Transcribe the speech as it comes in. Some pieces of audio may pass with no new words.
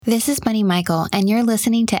This is Bunny Michael, and you're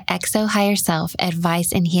listening to XO Higher Self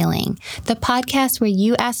Advice and Healing, the podcast where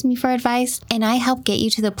you ask me for advice and I help get you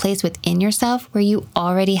to the place within yourself where you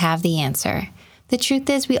already have the answer. The truth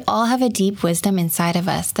is, we all have a deep wisdom inside of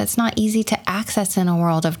us that's not easy to access in a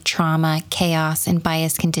world of trauma, chaos, and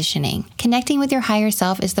biased conditioning. Connecting with your higher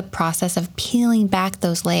self is the process of peeling back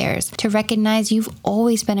those layers to recognize you've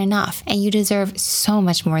always been enough and you deserve so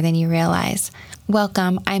much more than you realize.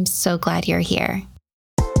 Welcome. I'm so glad you're here.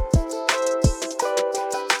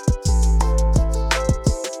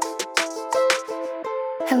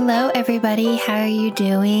 Hello, everybody. How are you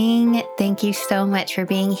doing? Thank you so much for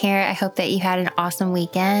being here. I hope that you had an awesome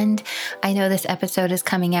weekend. I know this episode is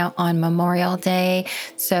coming out on Memorial Day,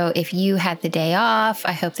 so if you had the day off,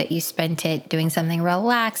 I hope that you spent it doing something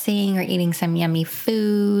relaxing or eating some yummy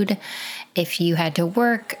food. If you had to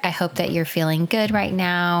work, I hope that you're feeling good right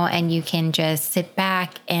now and you can just sit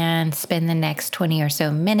back and spend the next 20 or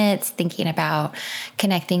so minutes thinking about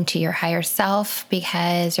connecting to your higher self,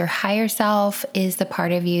 because your higher self is the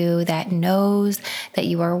part of you that knows that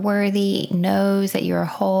you are worthy, knows that you're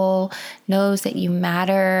whole, knows that you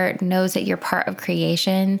matter, knows that you're part of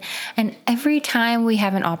creation. And every time we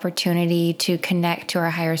have an opportunity to connect to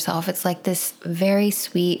our higher self, it's like this very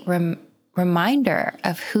sweet reminder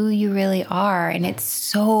of who you really are. And it's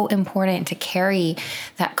so important to carry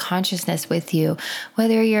that consciousness with you,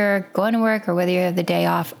 whether you're going to work or whether you have the day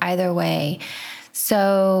off, either way.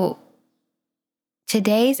 So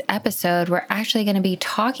today's episode, we're actually going to be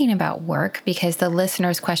talking about work because the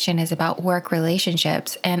listener's question is about work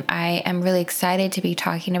relationships. And I am really excited to be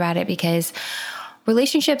talking about it because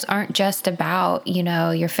relationships aren't just about,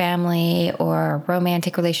 your family or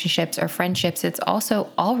romantic relationships or friendships. It's also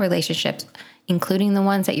all relationships, including the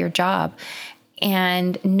ones at your job.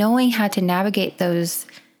 And knowing how to navigate those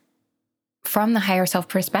from the higher self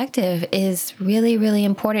perspective is really, really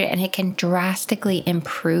important. And it can drastically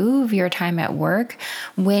improve your time at work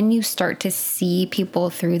when you start to see people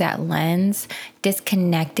through that lens,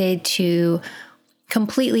 disconnected to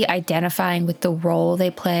completely identifying with the role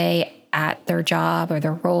they play at their job or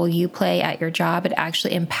the role you play at your job. It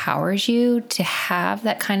actually empowers you to have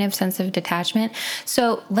that kind of sense of detachment.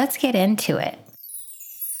 So let's get into it.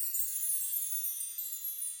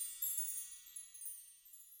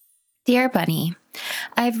 Dear Bunny,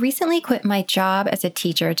 I've recently quit my job as a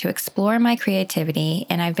teacher to explore my creativity,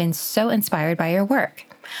 and I've been so inspired by your work.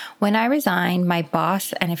 When I resigned, my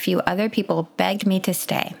boss and a few other people begged me to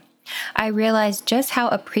stay. I realized just how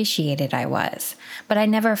appreciated I was, but I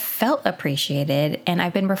never felt appreciated, and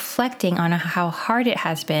I've been reflecting on how hard it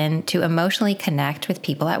has been to emotionally connect with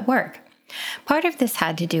people at work. Part of this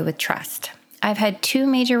had to do with trust. I've had 2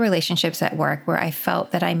 major relationships at work where I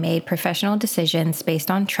felt that I made professional decisions based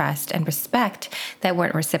on trust and respect that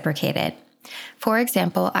weren't reciprocated. For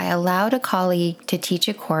example, I allowed a colleague to teach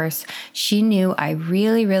a course she knew I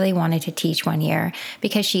really, really wanted to teach one year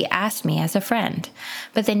because she asked me as a friend.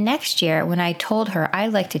 But the next year, when I told her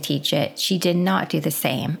I'd like to teach it, she did not do the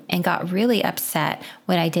same and got really upset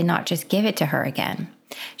when I did not just give it to her again.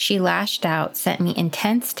 She lashed out, sent me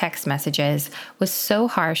intense text messages, was so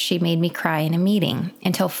harsh she made me cry in a meeting,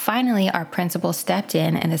 until finally our principal stepped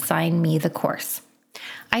in and assigned me the course.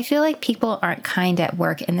 I feel like people aren't kind at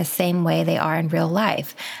work in the same way they are in real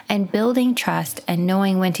life, and building trust and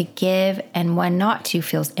knowing when to give and when not to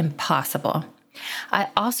feels impossible. I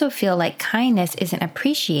also feel like kindness isn't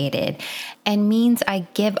appreciated and means I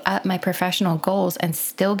give up my professional goals and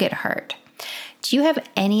still get hurt. Do you have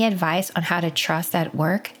any advice on how to trust at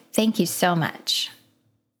work? Thank you so much.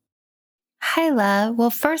 Hi, love. Well,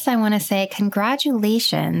 first I want to say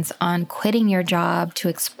congratulations on quitting your job to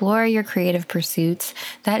explore your creative pursuits.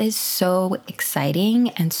 That is so exciting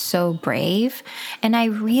and so brave. And I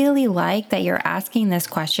really like that you're asking this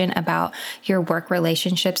question about your work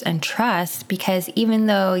relationships and trust, because even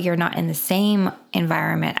though you're not in the same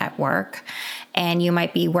environment at work and you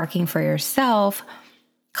might be working for yourself,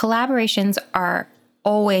 collaborations are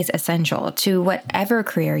always essential to whatever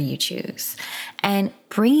career you choose. And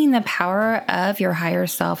bringing the power of your higher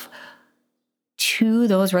self to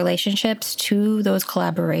those relationships, to those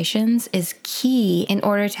collaborations, is key in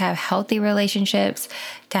order to have healthy relationships,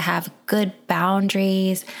 to have good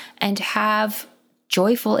boundaries, and to have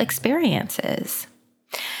joyful experiences.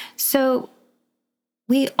 So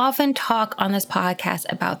we often talk on this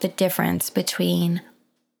podcast about the difference between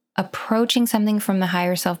approaching something from the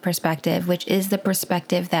higher self perspective, which is the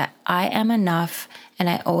perspective that I am enough and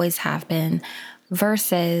I always have been,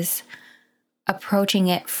 versus approaching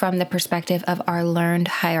it from the perspective of our learned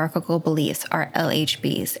hierarchical beliefs, our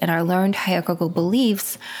LHBs. And our learned hierarchical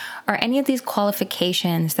beliefs are any of these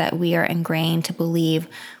qualifications that we are ingrained to believe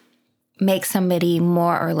make somebody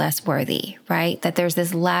more or less worthy, right? That there's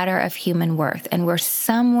this ladder of human worth, and we're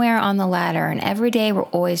somewhere on the ladder, and every day we're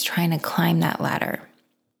always trying to climb that ladder.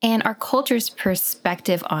 And our culture's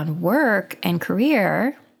perspective on work and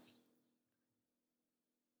career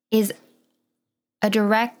is a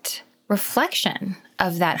direct reflection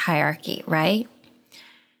of that hierarchy, right?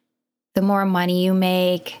 The more money you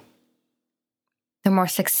make, the more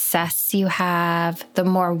success you have, the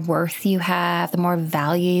more worth you have, the more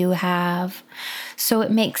value you have. So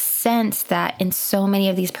it makes sense that in so many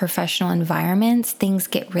of these professional environments, things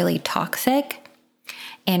get really toxic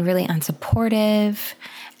and really unsupportive.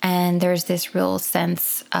 And there's this real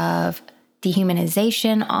sense of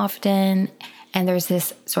dehumanization often. And there's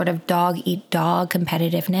this sort of dog-eat-dog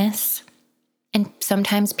competitiveness. And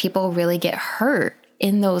sometimes people really get hurt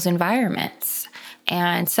in those environments.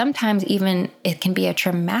 And sometimes even it can be a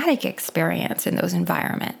traumatic experience in those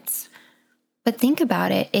environments. But think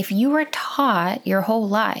about it. If you were taught your whole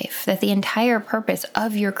life that the entire purpose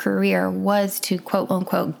of your career was to quote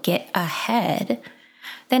unquote get ahead,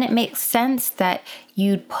 then it makes sense that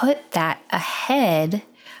you'd put that ahead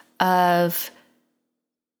of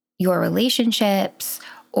your relationships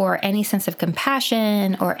or any sense of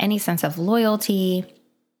compassion or any sense of loyalty.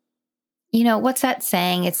 You know, what's that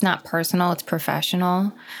saying? It's not personal, it's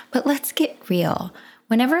professional. But let's get real.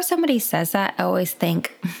 Whenever somebody says that, I always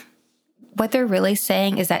think what they're really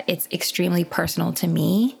saying is that it's extremely personal to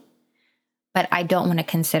me, but I don't want to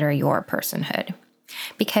consider your personhood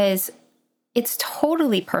because it's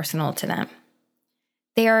totally personal to them.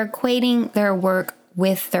 They are equating their work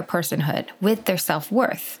with their personhood, with their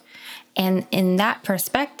self-worth. And in that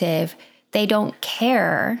perspective, they don't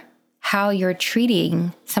care how you're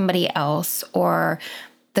treating somebody else or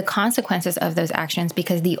the consequences of those actions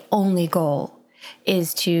because the only goal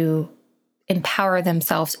is to empower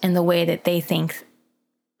themselves in the way that they think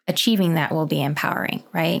achieving that will be empowering,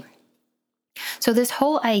 right? So this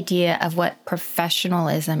whole idea of what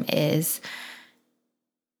professionalism is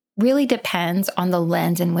really depends on the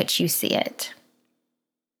lens in which you see it.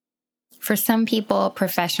 For some people,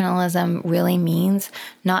 professionalism really means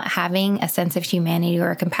not having a sense of humanity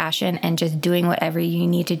or compassion and just doing whatever you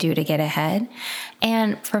need to do to get ahead.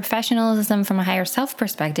 And professionalism from a higher self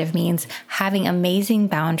perspective means having amazing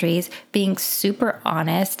boundaries, being super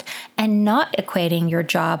honest, and not equating your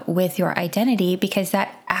job with your identity because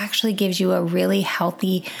that actually gives you a really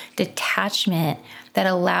healthy detachment that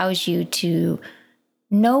allows you to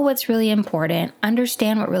know what's really important,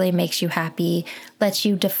 understand what really makes you happy, lets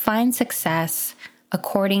you define success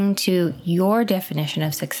according to your definition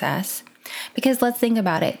of success. Because let's think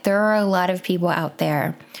about it. There are a lot of people out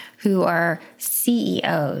there who are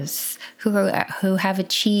CEOs, who have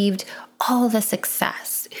achieved all the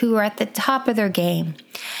success, who are at the top of their game,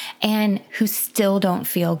 and who still don't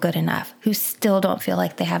feel good enough, who still don't feel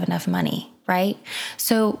like they have enough money, right?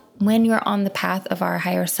 So when you're on the path of our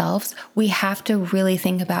higher selves, we have to really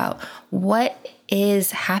think about what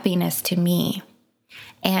is happiness to me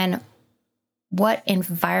and what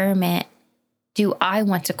environment do I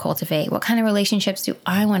want to cultivate? What kind of relationships do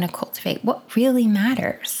I want to cultivate? What really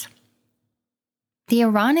matters? The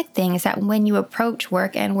ironic thing is that when you approach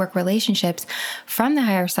work and work relationships from the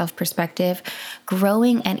higher self perspective,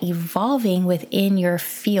 growing and evolving within your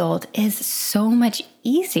field is so much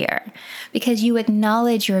easier because you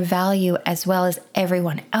acknowledge your value as well as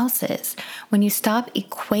everyone else's. When you stop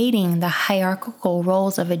equating the hierarchical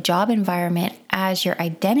roles of a job environment as your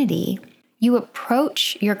identity, you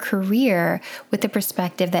approach your career with the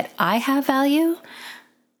perspective that I have value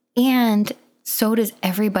and so does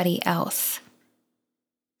everybody else.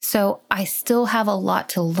 So I still have a lot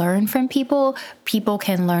to learn from people. People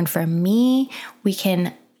can learn from me. We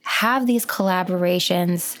can have these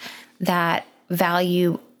collaborations that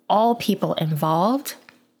value all people involved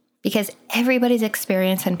because everybody's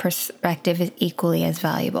experience and perspective is equally as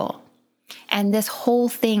valuable. And this whole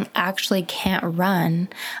thing actually can't run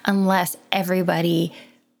unless everybody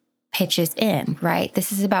pitches in, right?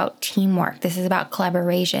 This is about teamwork. This is about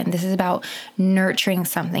collaboration. This is about nurturing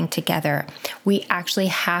something together. We actually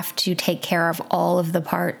have to take care of all of the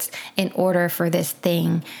parts in order for this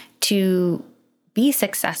thing to be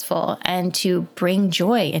successful and to bring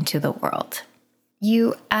joy into the world.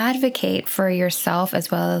 You advocate for yourself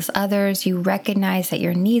as well as others. You recognize that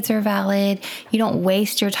your needs are valid. You don't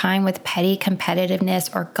waste your time with petty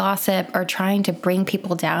competitiveness or gossip or trying to bring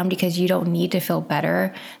people down because you don't need to feel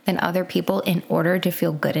better than other people in order to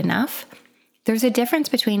feel good enough. There's a difference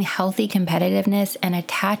between healthy competitiveness and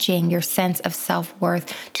attaching your sense of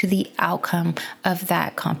self-worth to the outcome of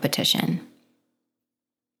that competition.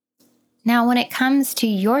 Now, when it comes to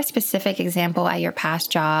your specific example at your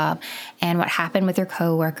past job and what happened with your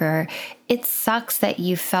coworker, it sucks that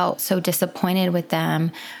you felt so disappointed with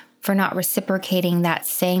them for not reciprocating that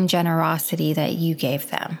same generosity that you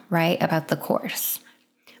gave them, right? About the course.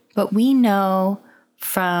 But we know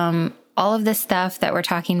from all of this stuff that we're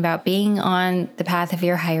talking about being on the path of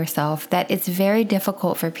your higher self that it's very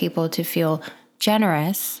difficult for people to feel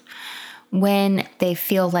generous when they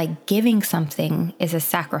feel like giving something is a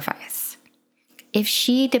sacrifice. If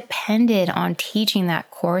she depended on teaching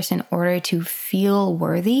that course in order to feel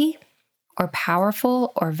worthy or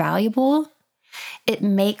powerful or valuable, it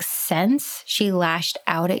makes sense she lashed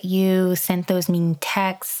out at you, sent those mean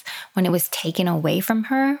texts when it was taken away from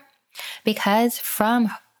her, because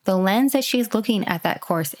from the lens that she's looking at that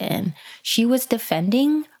course in, she was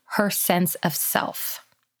defending her sense of self.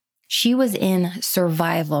 She was in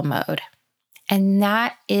survival mode. And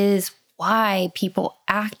that is why people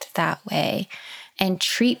act that way and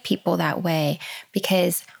treat people that way,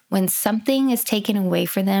 because when something is taken away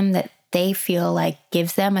from them that they feel like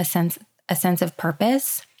gives them a sense of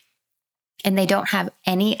purpose, and they don't have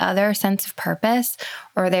any other sense of purpose,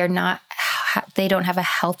 or they don't have a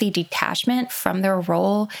healthy detachment from their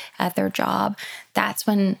role at their job, that's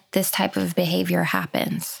when this type of behavior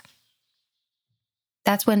happens.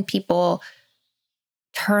 That's when people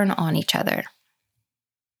turn on each other.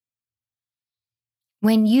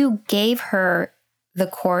 When you gave her the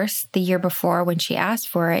course the year before when she asked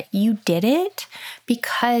for it, you did it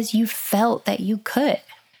because you felt that you could.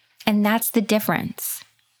 And that's the difference.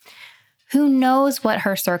 Who knows what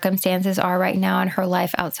her circumstances are right now in her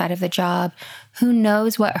life outside of the job? Who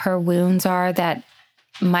knows what her wounds are that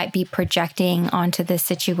might be projecting onto this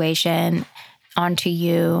situation, onto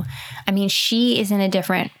you? I mean, she is in a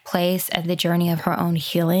different place at the journey of her own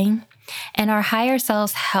healing. And our higher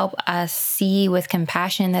selves help us see with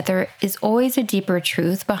compassion that there is always a deeper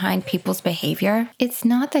truth behind people's behavior. It's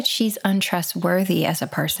not that she's untrustworthy as a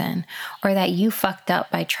person or that you fucked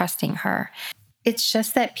up by trusting her. It's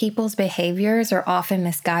just that people's behaviors are often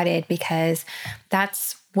misguided because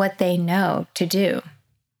that's what they know to do.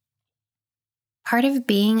 Part of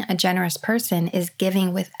being a generous person is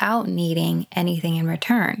giving without needing anything in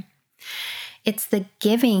return. It's the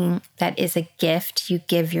giving that is a gift you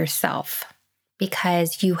give yourself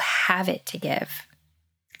because you have it to give.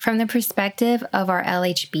 From the perspective of our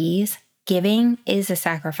LHBs, giving is a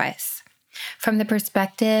sacrifice. From the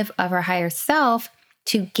perspective of our higher self,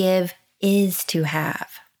 to give is to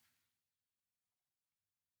have.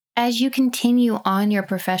 As you continue on your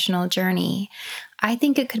professional journey, I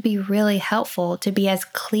think it could be really helpful to be as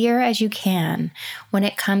clear as you can when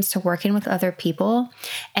it comes to working with other people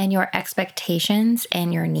and your expectations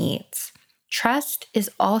and your needs. Trust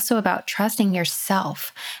is also about trusting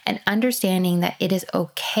yourself and understanding that it is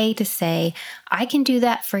okay to say, I can do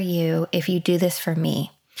that for you if you do this for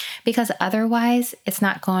me, because otherwise it's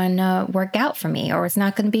not going to work out for me, or it's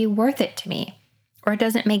not going to be worth it to me, or it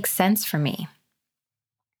doesn't make sense for me.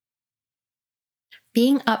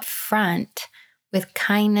 Being upfront with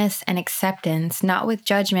kindness and acceptance, not with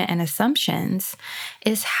judgment and assumptions,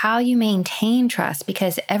 is how you maintain trust,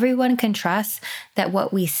 because everyone can trust that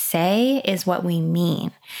what we say is what we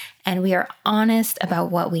mean, and we are honest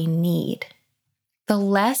about what we need. The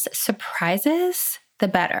less surprises, the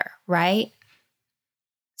better, right?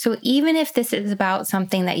 So even if this is about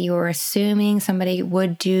something that you were assuming somebody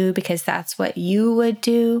would do because that's what you would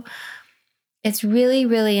do, it's really,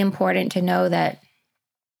 really important to know that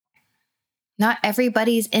not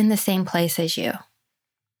everybody's in the same place as you.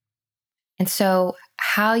 And so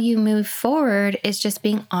how you move forward is just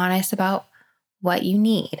being honest about what you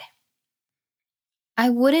need.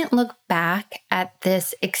 I wouldn't look back at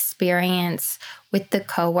this experience with the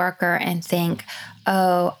coworker and think,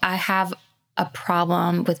 oh, I have a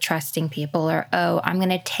problem with trusting people, or, oh, I'm going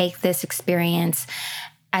to take this experience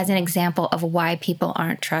as an example of why people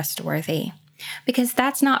aren't trustworthy. Because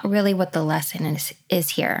that's not really what the lesson is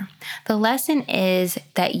here. The lesson is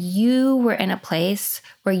that you were in a place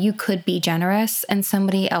where you could be generous and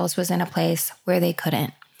somebody else was in a place where they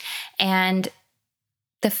couldn't. And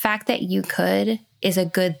the fact that you could is a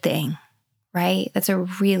good thing, right? That's a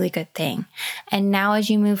really good thing. And now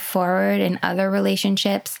as you move forward in other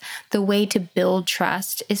relationships, the way to build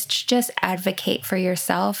trust is to just advocate for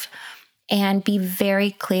yourself and be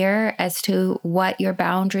very clear as to what your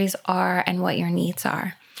boundaries are and what your needs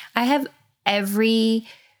are. I have every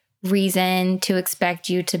reason to expect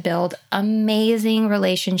you to build amazing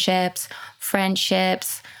relationships,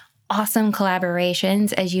 friendships, awesome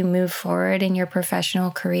collaborations as you move forward in your professional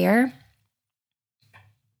career,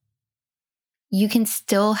 you can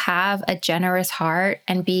still have a generous heart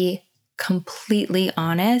and be completely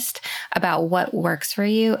honest about what works for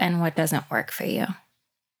you and what doesn't work for you.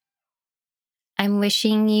 I'm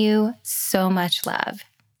wishing you so much love.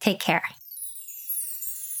 Take care.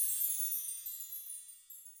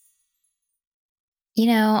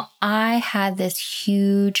 I had this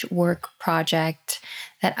huge work project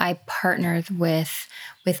that I partnered with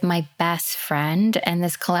my best friend, and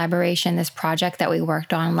this collaboration, this project that we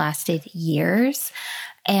worked on lasted years.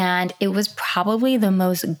 And it was probably the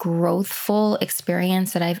most growthful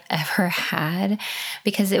experience that I've ever had,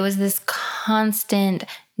 because it was this constant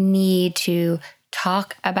need to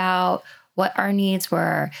talk about what our needs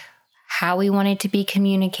were, how we wanted to be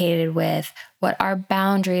communicated with, what our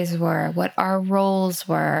boundaries were, what our roles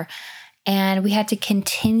were. And we had to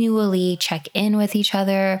continually check in with each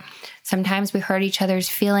other. Sometimes we hurt each other's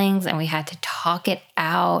feelings and we had to talk it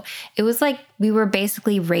out. It was like we were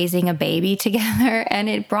basically raising a baby together, and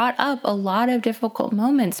it brought up a lot of difficult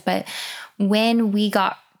moments. But when we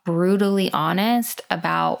got brutally honest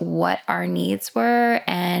about what our needs were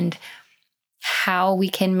and how we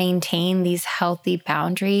can maintain these healthy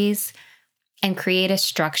boundaries and create a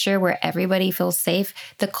structure where everybody feels safe,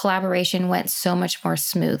 the collaboration went so much more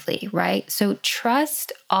smoothly, right? So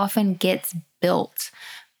trust often gets built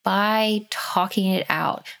by talking it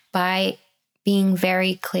out, by being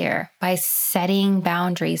very clear, by setting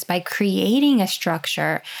boundaries, by creating a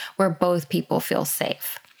structure where both people feel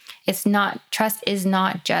safe. Trust is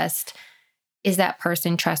not just, is that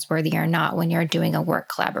person trustworthy or not when you're doing a work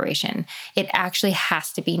collaboration? It actually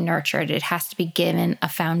has to be nurtured. It has to be given a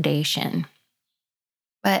foundation.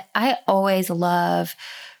 But I always love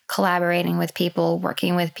collaborating with people,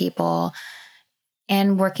 working with people,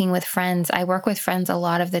 and working with friends. I work with friends a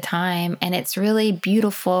lot of the time, and it's really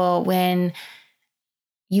beautiful when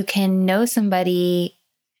you can know somebody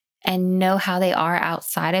and know how they are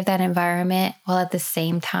outside of that environment, while at the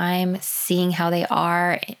same time seeing how they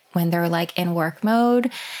are when they're like in work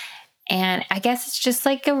mode. And I guess it's just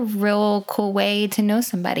like a real cool way to know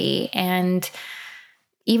somebody. And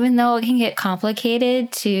even though it can get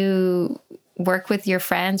complicated to work with your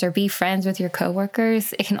friends or be friends with your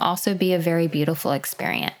coworkers, it can also be a very beautiful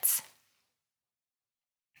experience.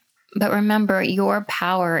 But remember, your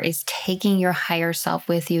power is taking your higher self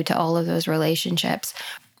with you to all of those relationships,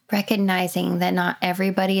 recognizing that not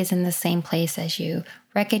everybody is in the same place as you,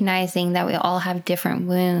 recognizing that we all have different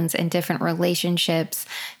wounds and different relationships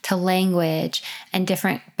to language and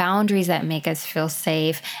different boundaries that make us feel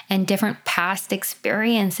safe and different past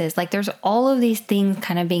experiences. Like there's all of these things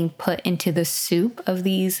kind of being put into the soup of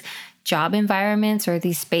these job environments or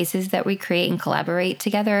these spaces that we create and collaborate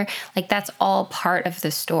together. Like that's all part of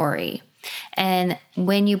the story. And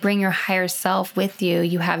when you bring your higher self with you,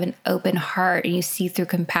 you have an open heart and you see through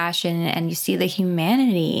compassion and you see the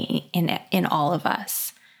humanity in all of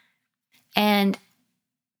us. And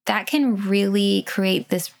that can really create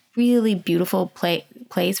this really beautiful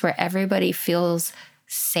place where everybody feels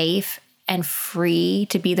safe and free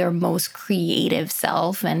to be their most creative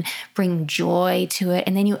self and bring joy to it.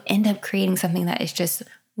 And then you end up creating something that is just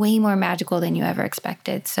way more magical than you ever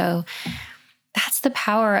expected. So that's the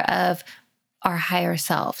power of our higher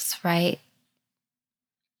selves, right?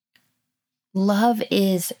 Love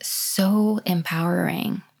is so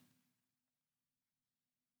empowering.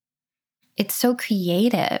 It's so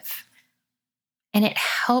creative. And it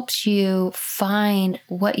helps you find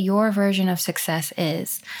what your version of success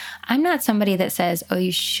is. I'm not somebody that says, oh,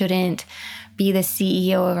 you shouldn't be the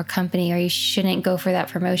CEO of a company, or you shouldn't go for that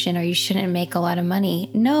promotion, or you shouldn't make a lot of money.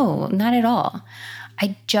 No, not at all.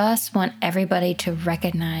 I just want everybody to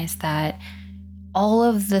recognize that all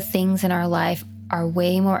of the things in our life are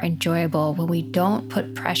way more enjoyable when we don't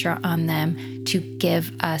put pressure on them to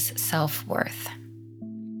give us self-worth.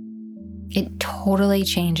 It totally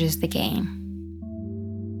changes the game.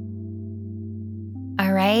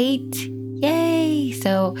 All right. Yay.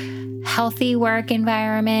 So healthy work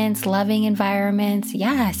environments, loving environments.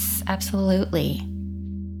 Yes, absolutely.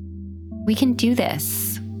 We can do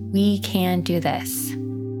this. We can do this.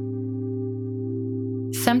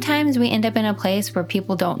 Sometimes we end up in a place where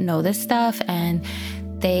people don't know this stuff and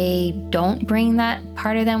they don't bring that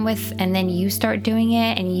part of them with, and then you start doing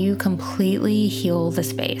it and you completely heal the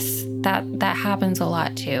space. That happens a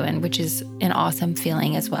lot too, and which is an awesome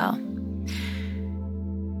feeling as well.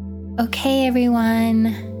 Okay,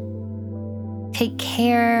 everyone. Take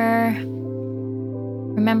care.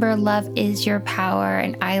 Remember, love is your power,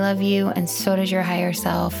 and I love you, and so does your higher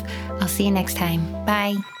self. I'll see you next time.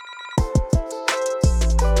 Bye.